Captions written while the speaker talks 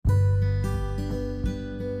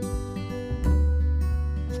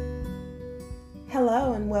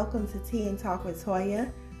Hello and welcome to Tea and Talk with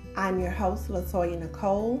Toya. I'm your host, LaToya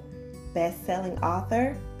Nicole, best-selling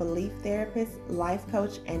author, belief therapist, life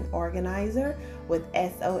coach, and organizer with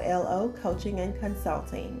SOLO Coaching and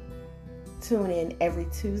Consulting. Tune in every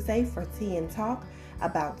Tuesday for Tea and Talk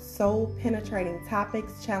about soul-penetrating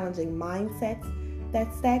topics challenging mindsets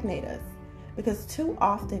that stagnate us. Because too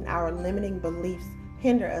often our limiting beliefs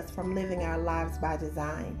hinder us from living our lives by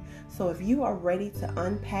design. So if you are ready to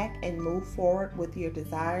unpack and move forward with your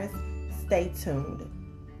desires, stay tuned.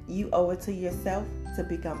 You owe it to yourself to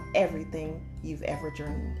become everything you've ever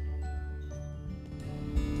dreamed.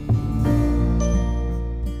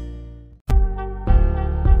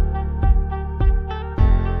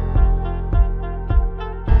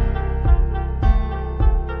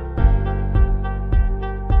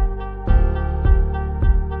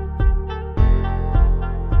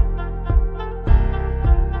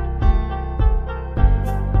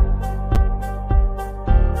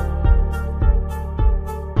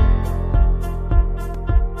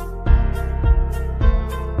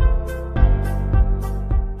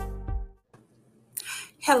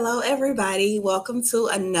 Hello, everybody. Welcome to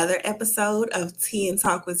another episode of Tea and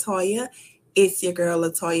Talk with Toya. It's your girl,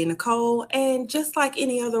 LaToya Nicole. And just like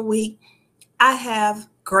any other week, I have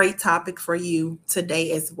great topic for you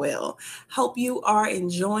today as well. Hope you are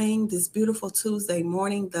enjoying this beautiful Tuesday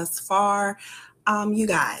morning thus far, you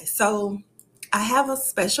guys. So I have a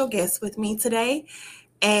special guest with me today.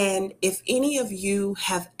 And if any of you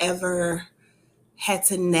have ever had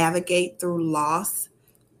to navigate through loss,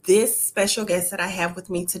 this special guest that I have with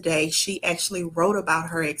me today, she actually wrote about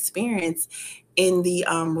her experience in the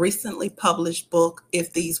recently published book,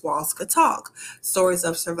 If These Walls Could Talk, Stories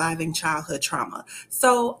of Surviving Childhood Trauma.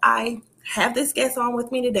 So I have this guest on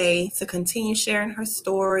with me today to continue sharing her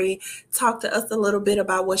story, talk to us a little bit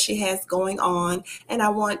about what she has going on. And I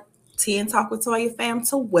want Tea and Talk with Toya fam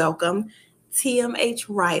to welcome TMH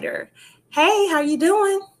Ryder. Hey, how you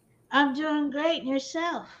doing? I'm doing great. And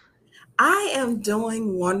yourself? I am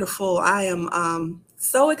doing wonderful. I am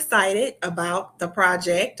so excited about the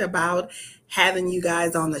project, about having you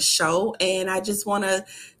guys on the show. And I just want to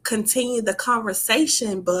continue the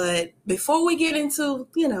conversation. But before we get into,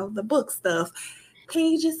 the book stuff, can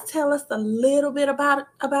you just tell us a little bit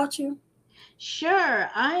about you? Sure.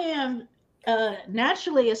 I am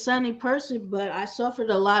naturally a sunny person, but I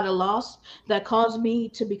suffered a lot of loss that caused me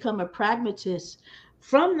to become a pragmatist.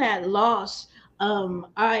 From that loss,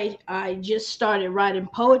 I just started writing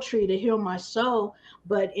poetry to heal my soul.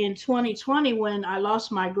 But in 2020, when I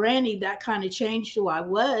lost my granny, that kind of changed who I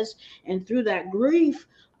was. And through that grief,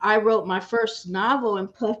 I wrote my first novel and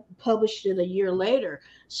published it a year later.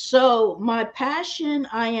 So my passion,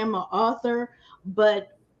 I am an author,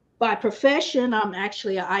 but by profession, I'm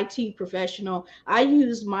actually an IT professional. I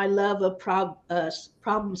use my love of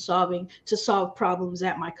problem solving to solve problems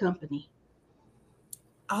at my company.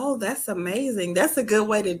 Oh, that's amazing. That's a good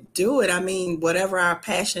way to do it. I mean, whatever our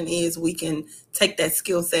passion is, we can take that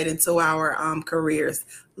skill set into our careers.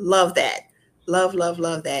 Love that. Love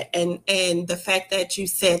that. And the fact that you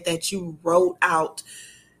said that you wrote out,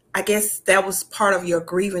 I guess that was part of your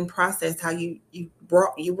grieving process, how you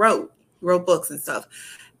wrote books and stuff.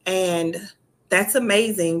 And that's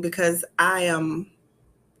amazing because I am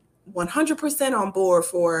 100% on board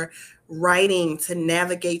for writing to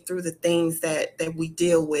navigate through the things that we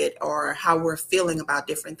deal with or how we're feeling about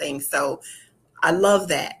different things. So I love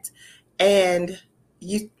that. And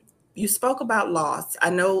you spoke about loss. I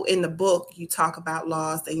know in the book you talk about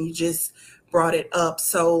loss and you just brought it up.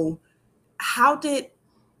 So how did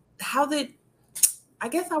I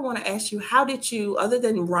guess I want to ask you, how did you, other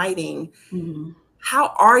than writing, Mhm.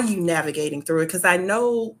 how are you navigating through it? Because I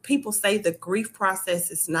know people say the grief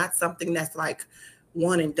process is not something that's like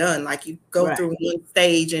one and done. Like you go Right, through one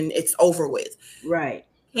stage and it's over with. right.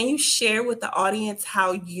 Can you share with the audience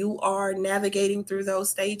how you are navigating through those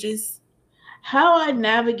stages? How I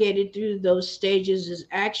navigated through those stages is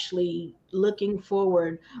actually looking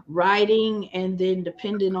forward, writing, and then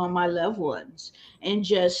depending on my loved ones and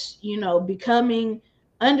just, becoming,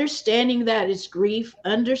 understanding that it's grief,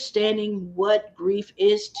 understanding what grief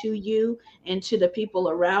is to you and to the people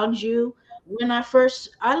around you.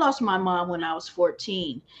 I lost my mom when I was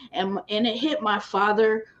 14, and it hit my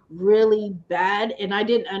father really bad, and I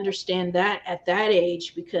didn't understand that at that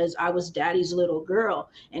age because I was daddy's little girl,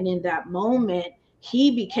 and in that moment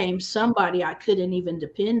he became somebody I couldn't even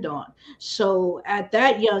depend on. So at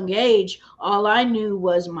that young age, all I knew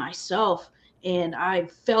was myself, and I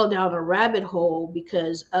fell down a rabbit hole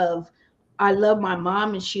because of I love my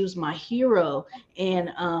mom and she was my hero.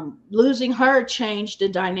 And losing her changed the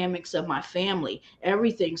dynamics of my family.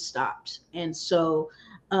 Everything stopped. And so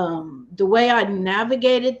the way I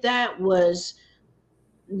navigated that was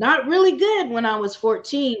not really good when I was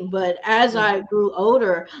 14, but as I grew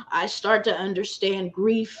older, I start to understand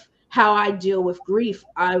grief, how I deal with grief.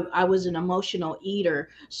 I was an emotional eater.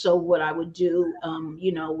 So what I would do,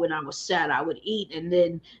 when I was sad, I would eat. And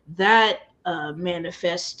then that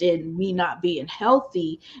manifested me not being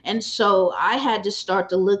healthy. And so I had to start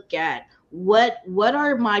to look at what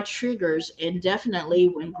are my triggers. And definitely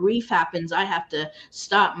when grief happens, I have to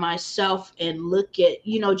stop myself and look at,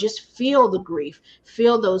 just feel the grief,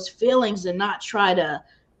 feel those feelings, and not try to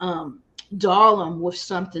um, dull them with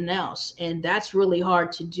something else. And that's really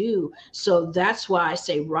hard to do. So that's why I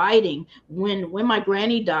say writing. When my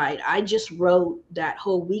granny died, I just wrote that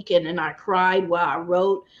whole weekend, and I cried while I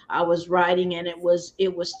wrote. I was writing, and it was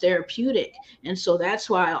therapeutic. And so that's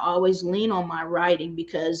why I always lean on my writing,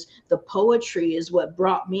 because the poetry is what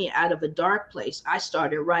brought me out of a dark place. I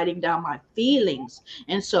started writing down my feelings.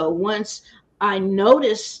 And so once I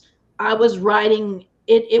noticed I was writing,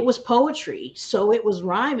 it was poetry. So it was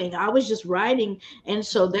rhyming. I was just writing. And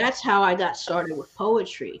so that's how I got started with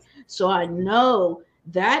poetry. So I know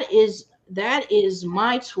that is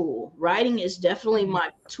my tool. Writing is definitely my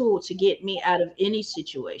tool to get me out of any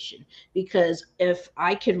situation, because if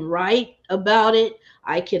I can write about it,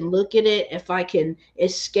 I can look at it. If I can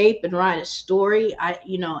escape and write a story,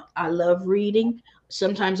 I love reading.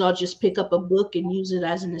 Sometimes I'll just pick up a book and use it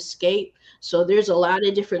as an escape. So there's a lot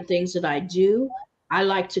of different things that I do. I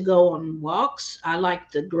like to go on walks. I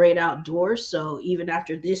like the great outdoors. So even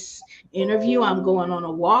after this interview, I'm going on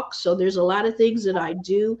a walk. So there's a lot of things that I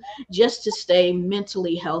do just to stay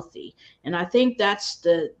mentally healthy. And I think that's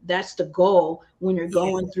the goal when you're Yeah.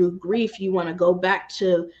 going through grief. You want to go back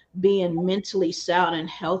to being mentally sound and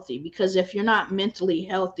healthy, because if you're not mentally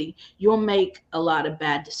healthy, you'll make a lot of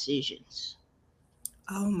bad decisions.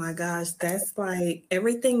 Oh my gosh, that's like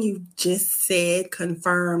everything you just said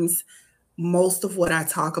confirms most of what I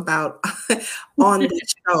talk about on the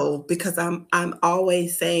show, because I'm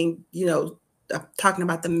always saying, talking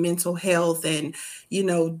about the mental health and,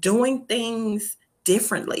 doing things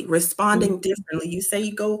differently, responding differently. You say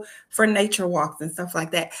you go for nature walks and stuff like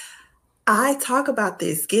that. I talk about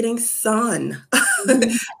this, getting sun,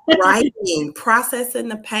 Mhm. writing, processing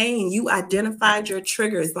the pain. You identified your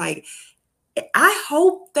triggers. Like, I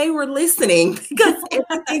hope they were listening because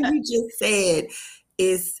everything you just said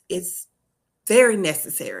is very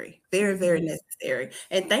necessary, very, very necessary.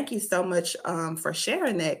 And thank you so much for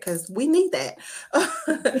sharing that, because we need that.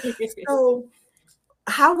 So,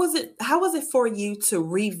 how was it for you to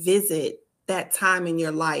revisit that time in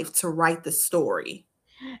your life to write the story?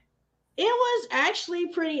 It was actually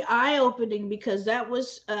pretty eye-opening, because that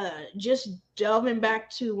was just delving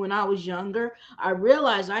back to when I was younger. I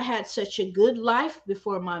realized I had such a good life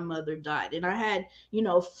before my mother died, and I had,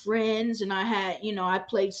 friends, and I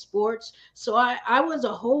played sports. So I was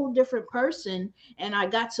a whole different person, and I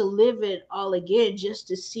got to live it all again just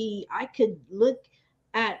to see I could look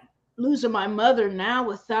at losing my mother now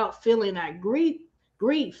without feeling that grief,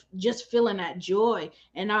 just feeling that joy.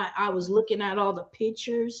 And I was looking at all the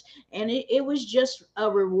pictures, and it was just a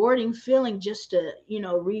rewarding feeling just to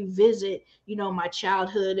revisit my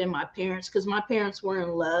childhood and my parents, because my parents were in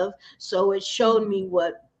love. So it showed me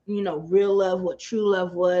what real love, what true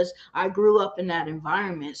love was. I grew up in that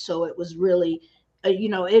environment, so it was really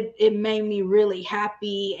it made me really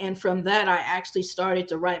happy. And from that, I actually started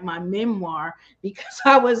to write my memoir, because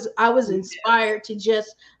I was inspired to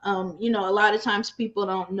just a lot of times people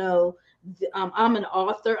don't know, I'm an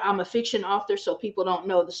author. I'm a fiction author, so people don't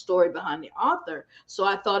know the story behind the author. So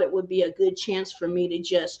I thought it would be a good chance for me to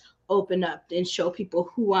just open up and show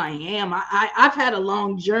people who I am. I've had a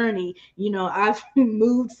long journey. I've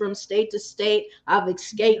moved from state to state. I've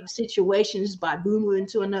escaped situations by moving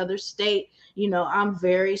to another state. I'm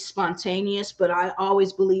very spontaneous, but I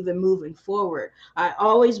always believe in moving forward.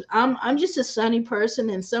 I'm just a sunny person,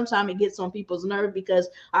 and sometimes it gets on people's nerve, because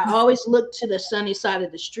I always look to the sunny side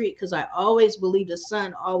of the street, because I always believe the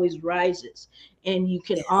sun always rises. And you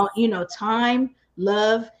can all, time,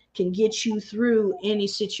 love can get you through any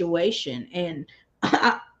situation. And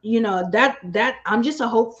that I'm just a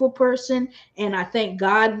hopeful person, and I thank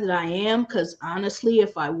God that I am, because honestly,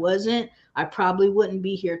 if I wasn't, I probably wouldn't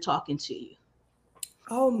be here talking to you.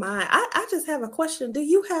 Oh my, I just have a question. Do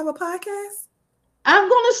you have a podcast? I'm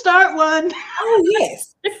gonna start one. Oh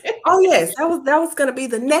yes. Oh yes. That was gonna be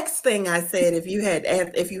the next thing I said if you had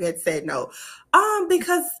said no.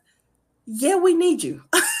 Because yeah, we need you.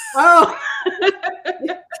 Oh.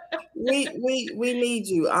 we need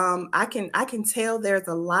you. I can tell there's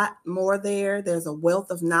a lot more there. There's a wealth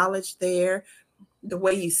of knowledge there. The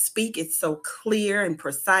way you speak, it's so clear and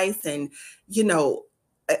precise, and you know,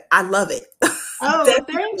 I love it. Oh, thank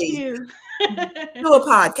Definitely you. do a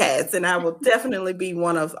podcast, and I will definitely be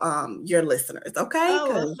one of your listeners. Okay, Oh,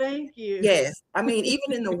 well, because thank you. yes, I mean,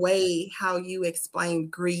 even in the way how you explain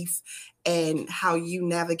grief and how you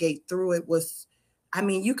navigate through it was, I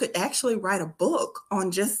mean, you could actually write a book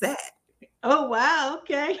on just that. Oh, wow.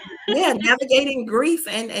 Okay. Yeah, navigating grief,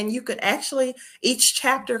 and you could actually, each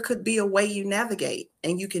chapter could be a way you navigate,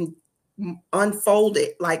 and you can unfold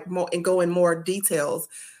it like more and go in more details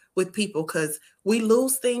with people, because we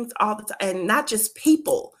lose things all the time, and not just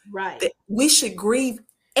people. Right. That we should grieve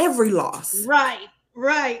every loss. Right.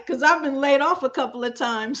 Right. Because I've been laid off a couple of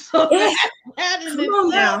times. So Yes, that in come on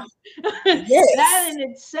itself, now. that Yes. in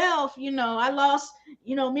itself, I lost,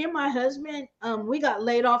 me and my husband, we got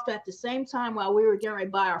laid off at the same time while we were getting ready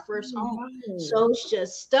to buy our first home. Wow. So it's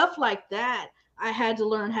just stuff like that. I had to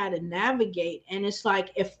learn how to navigate. And it's like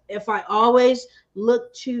if I always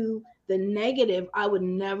look to the negative, I would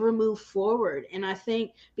never move forward. And I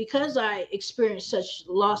think because I experienced such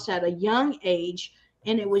loss at a young age,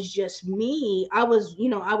 and it was just me, I was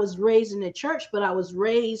raised in the church, but I was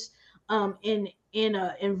raised in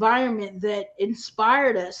an environment that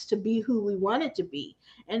inspired us to be who we wanted to be.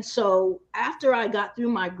 And so after I got through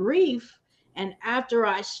my grief and after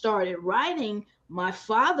I started writing, my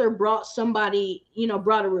father brought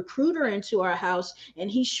a recruiter into our house,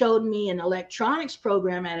 and he showed me an electronics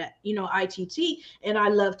program at ITT, and I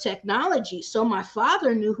love technology. So my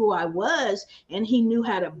father knew who I was, and he knew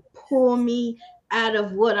how to pull me out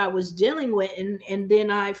of what I was dealing with. And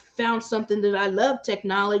then I found something that I love,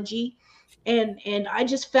 technology, and I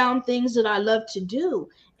just found things that I love to do.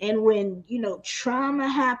 And when trauma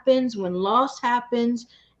happens, when loss happens,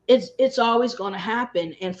 it's always going to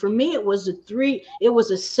happen. And for me, it was a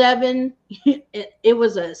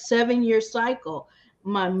 7 year cycle.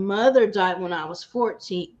 My mother died when I was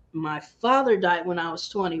 14. My father died when I was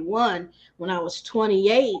 21. When I was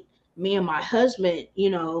 28, me and my husband,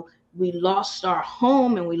 we lost our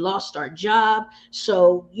home and we lost our job.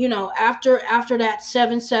 So after that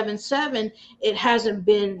 777, it hasn't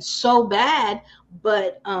been so bad.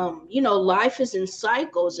 But life is in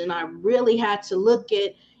cycles, and I really had to look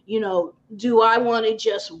at, do I want to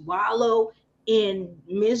just wallow in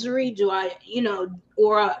misery? Do I,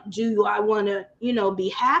 or do I want to, be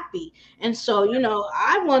happy? And so,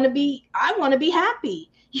 I want to be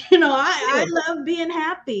happy. I love being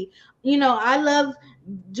happy. I love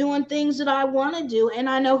doing things that I want to do, and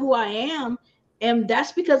I know who I am. And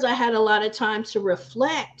that's because I had a lot of time to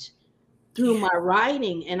reflect through Yeah. my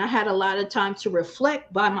writing, and I had a lot of time to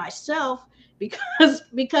reflect by myself because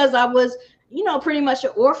I was pretty much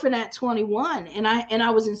an orphan at 21, and I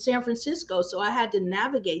was in San Francisco, so I had to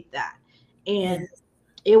navigate that. And Yes.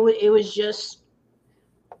 it was just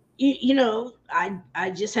I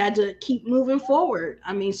just had to keep moving forward.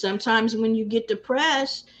 I mean, sometimes when you get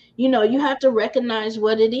depressed, you have to recognize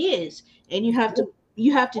what it is, and you have to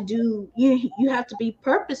be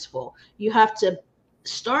purposeful. You have to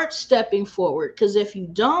start stepping forward, because if you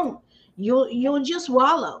don't, you'll just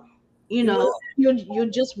wallow. You will. You'll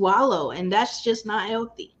just wallow, and that's just not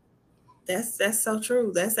healthy. That's so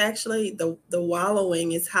true. That's actually the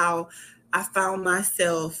wallowing is how I found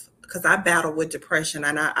myself, because I battle with depression,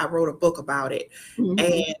 and I wrote a book about it. Hmm.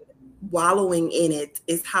 And wallowing in it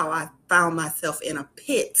is how I found myself in a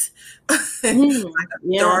pit, like Mm, a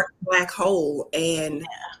yeah. dark black hole. And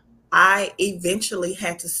I eventually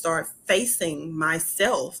had to start facing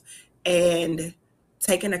myself and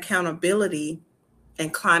taking accountability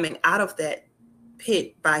and climbing out of that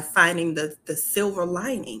pit by finding the silver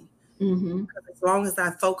lining. Hmm. As long as I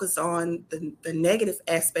focus on the negative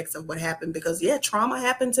aspects of what happened, because yeah, trauma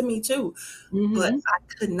happened to me too, but Hmm. I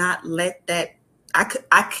could not let that,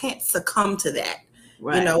 I can't succumb to that.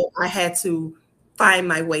 Right. I had to find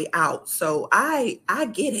my way out. So I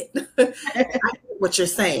get it. I get what you're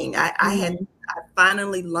saying. Hmm. I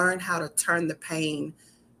finally learned how to turn the pain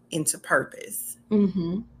into purpose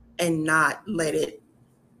Hmm. and not let it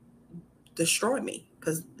destroy me,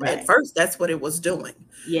 because at Right. first that's what it was doing.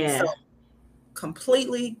 So Yeah.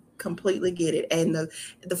 completely get it. And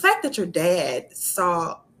the fact that your dad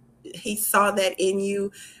saw that in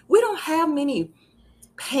you. We don't have many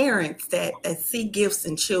parents that see gifts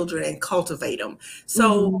in children and cultivate them.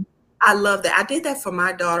 So Hmm. I love that. I did that for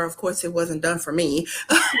my daughter. Of course, it wasn't done for me,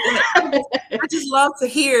 but I just love to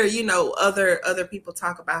hear, other people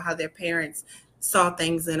talk about how their parents saw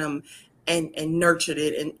things in them and nurtured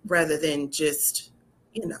it, and rather than just,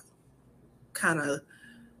 kind of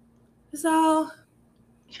So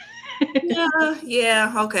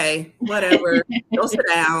yeah, okay, whatever. Go sit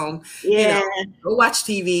down, you Yeah, know, go watch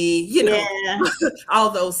TV, yeah, all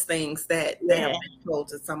those things that have yeah. been told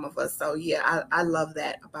to some of us. So yeah, I love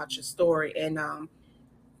that about your story. And I'm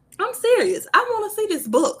serious. I want to see this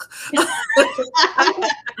book.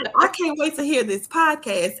 I can't wait to hear this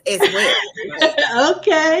podcast as well. Like,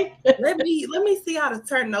 Okay. let me see how to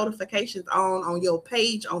turn notifications on your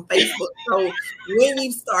page on Facebook. So when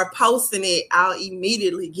you start posting it, I'll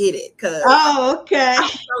immediately get it because Oh, okay. I'm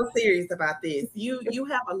so serious about this. You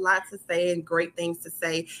have a lot to say and great things to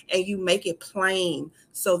say, and you make it plain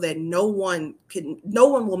so that no one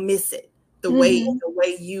will miss it. Hmm. The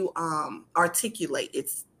way you articulate,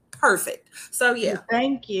 it's perfect. So yeah,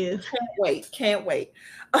 Thank you. can't wait.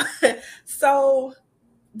 So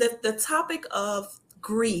the topic of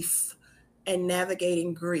grief and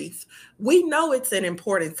navigating grief, we know it's an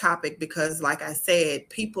important topic because like I said,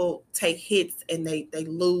 people take hits and they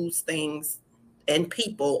lose things and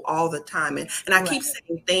people all the time, and I keep Right.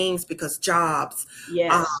 saying things because jobs, um,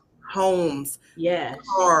 Yes. homes, Yes.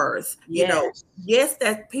 cars, Yes. yes,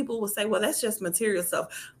 that people will say, well, that's just material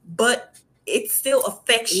stuff, but it still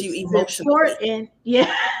affects you It's emotionally, important.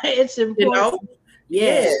 Yeah, it's you know. important.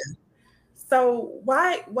 Yeah. Yes. So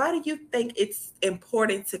why do you think it's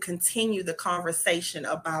important to continue the conversation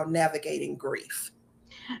about navigating grief?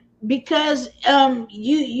 Because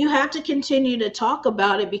you have to continue to talk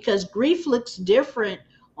about it because grief looks different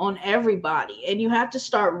on everybody, and you have to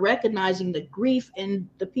start recognizing the grief in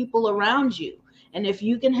the people around you. And if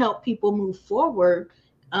you can help people move forward,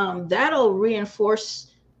 that'll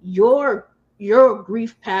reinforce your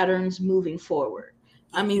grief patterns moving forward.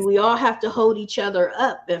 I mean, Yes, we all have to hold each other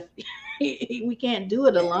up. If we can't do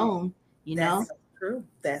it alone, you that's know. so true.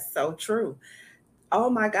 That's so true.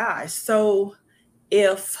 Oh my gosh. So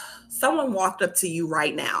if someone walked up to you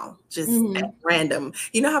right now, just at Hmm. random,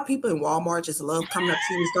 you know how people in Walmart just love coming up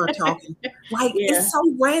to you and start talking? Like Yeah, it's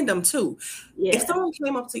so random too. If yeah. someone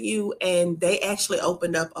came up to you and they actually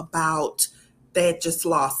opened up about they had just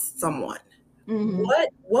lost someone, Hmm.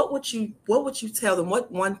 what would you tell them?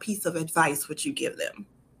 What one piece of advice would you give them?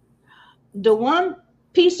 The one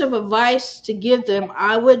piece of advice to give them,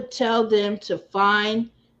 I would tell them to find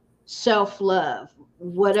self love.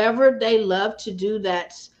 Whatever they love to do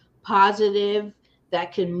that's positive,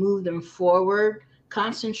 that can move them forward,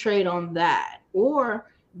 concentrate on that. Or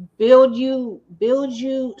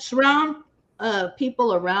surround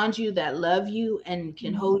people around you that love you and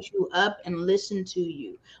can hold you up and listen to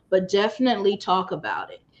you. But definitely talk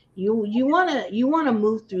about it. You want to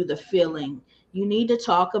move through the feeling. You need to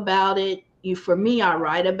talk about it. For me, I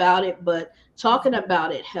write about it, but talking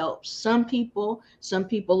about it helps. Some people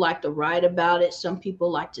like to write about it, some people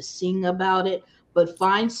like to sing about it, but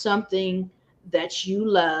find something that you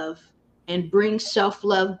love and bring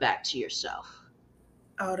self-love back to yourself.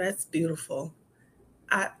 Oh, that's beautiful.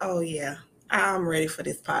 Oh yeah. I'm ready for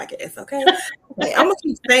this podcast. Okay. Okay. I'm gonna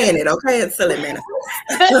keep saying it, okay, until it manifests.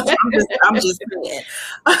 I'm just saying.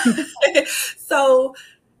 So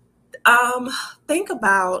think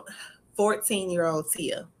about 14-year-old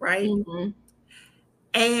Tia, right? Hmm.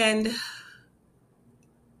 And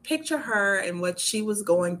picture her and what she was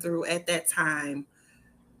going through at that time.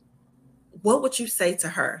 What would you say to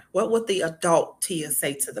her? What would the adult Tia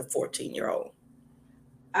say to the 14-year-old?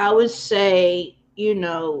 I would say,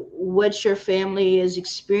 what your family is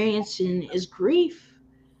experiencing is grief,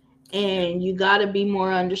 and you got to be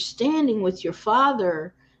more understanding with your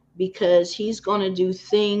father because he's going to do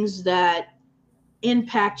things that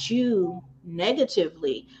impact you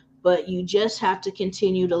negatively, but you just have to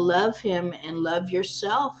continue to love him and love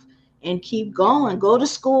yourself and keep going. Go to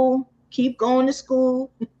school, keep going to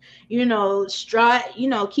school,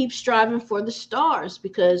 keep striving for the stars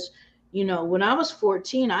because when I was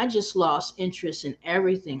 14, I just lost interest in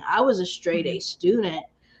everything. I was a straight A Mhm. student,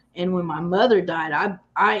 and when my mother died, I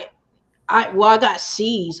got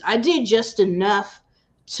C's. I did just enough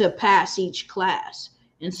to pass each class.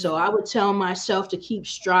 And Yeah. so I would tell myself to keep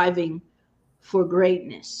striving for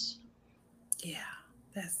greatness. Yeah.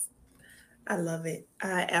 That's I love it.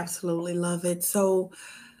 I absolutely love it. So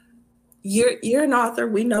you're an author.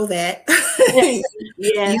 We know that.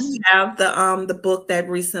 Yes. You have the book that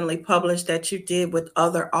recently published that you did with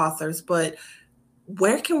other authors, but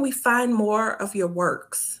where can we find more of your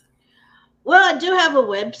works? Well, I do have a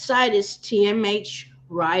website. It's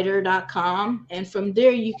tmhwriter.com. And from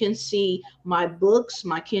there, you can see my books,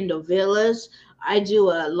 my Kindle Villas. I do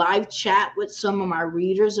a live chat with some of my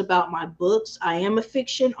readers about my books. I am a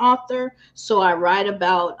fiction author. So I write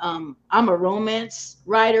about, I'm a romance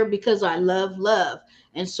writer because I love love.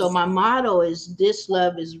 And so my motto is, this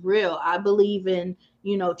love is real. I believe in,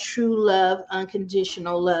 true love,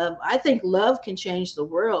 unconditional love. I think love can change the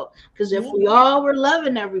world, because if we all were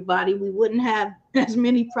loving everybody, we wouldn't have as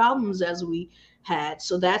many problems as we had.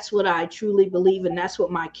 So that's what I truly believe, and that's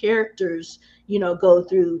what my characters, go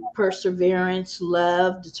through: perseverance,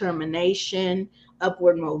 love, determination,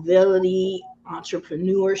 upward mobility,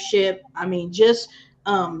 entrepreneurship. I mean, just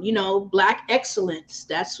Black excellence.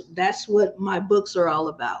 That's what my books are all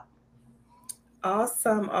about.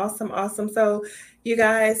 Awesome, awesome, awesome. So you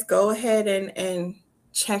guys go ahead and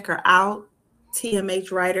check her out,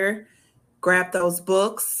 TMH Writer. Grab those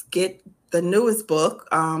books, get the newest book,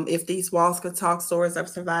 If These Walls Could Talk, Stories of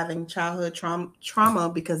Surviving Childhood Trauma,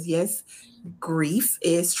 because yes, grief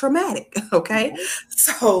is traumatic. Okay.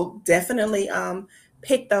 So definitely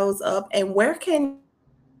pick those up. And where can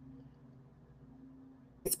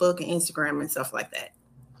Facebook and Instagram and stuff like that?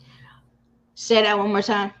 Say that one more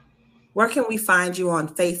time. Where can we find you on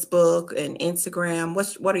Facebook and Instagram?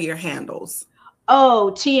 What are your handles?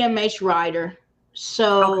 Oh, TMH Writer.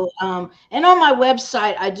 So, Okay. And on my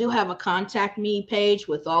website, I do have a contact me page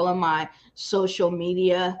with all of my social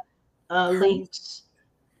media links.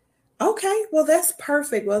 Okay, well that's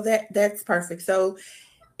perfect. Well, that's perfect. So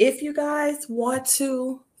if you guys want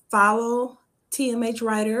to follow TMH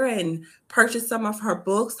Writer and purchase some of her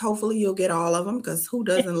books, hopefully you'll get all of them, because who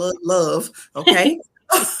doesn't love love? Okay.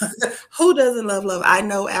 Who doesn't love love? I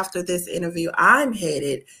know after this interview, I'm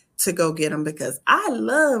headed to go get them because I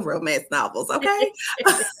love romance novels. Okay.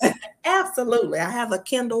 Absolutely. I have a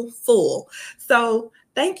Kindle full. So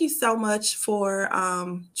thank you so much for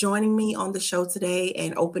joining me on the show today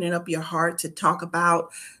and opening up your heart to talk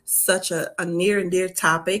about such a near and dear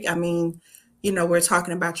topic. I mean, we're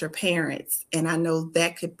talking about your parents, and I know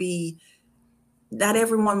that could be, not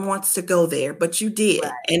everyone wants to go there, but you did.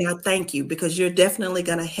 Right. And I thank you, because you're definitely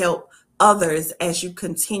going to help others as you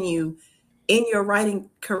continue in your writing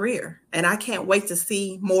career. And I can't wait to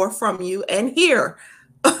see more from you and hear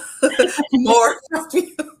more from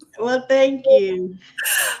you. Well, thank you.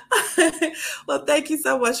 Well, thank you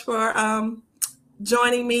so much for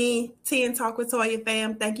joining me, Tea and Talk with Toya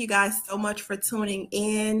fam. Thank you guys so much for tuning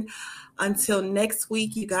in. Until next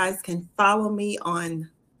week, you guys can follow me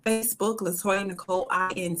on Facebook, Latoya Nicole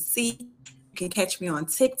INC. You can catch me on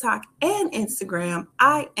TikTok and Instagram.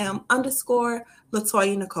 I am _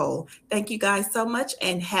 Latoya Nicole. Thank you guys so much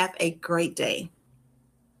and have a great day.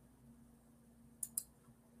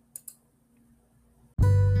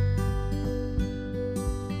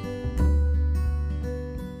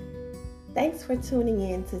 Thanks for tuning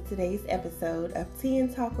in to today's episode of Tea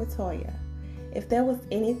and Talk with Toya. If there was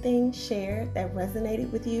anything shared that resonated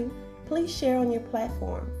with you, please share on your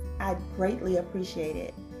platforms. I'd greatly appreciate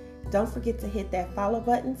it. Don't forget to hit that follow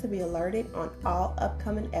button to be alerted on all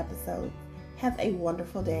upcoming episodes. Have a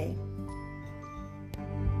wonderful day.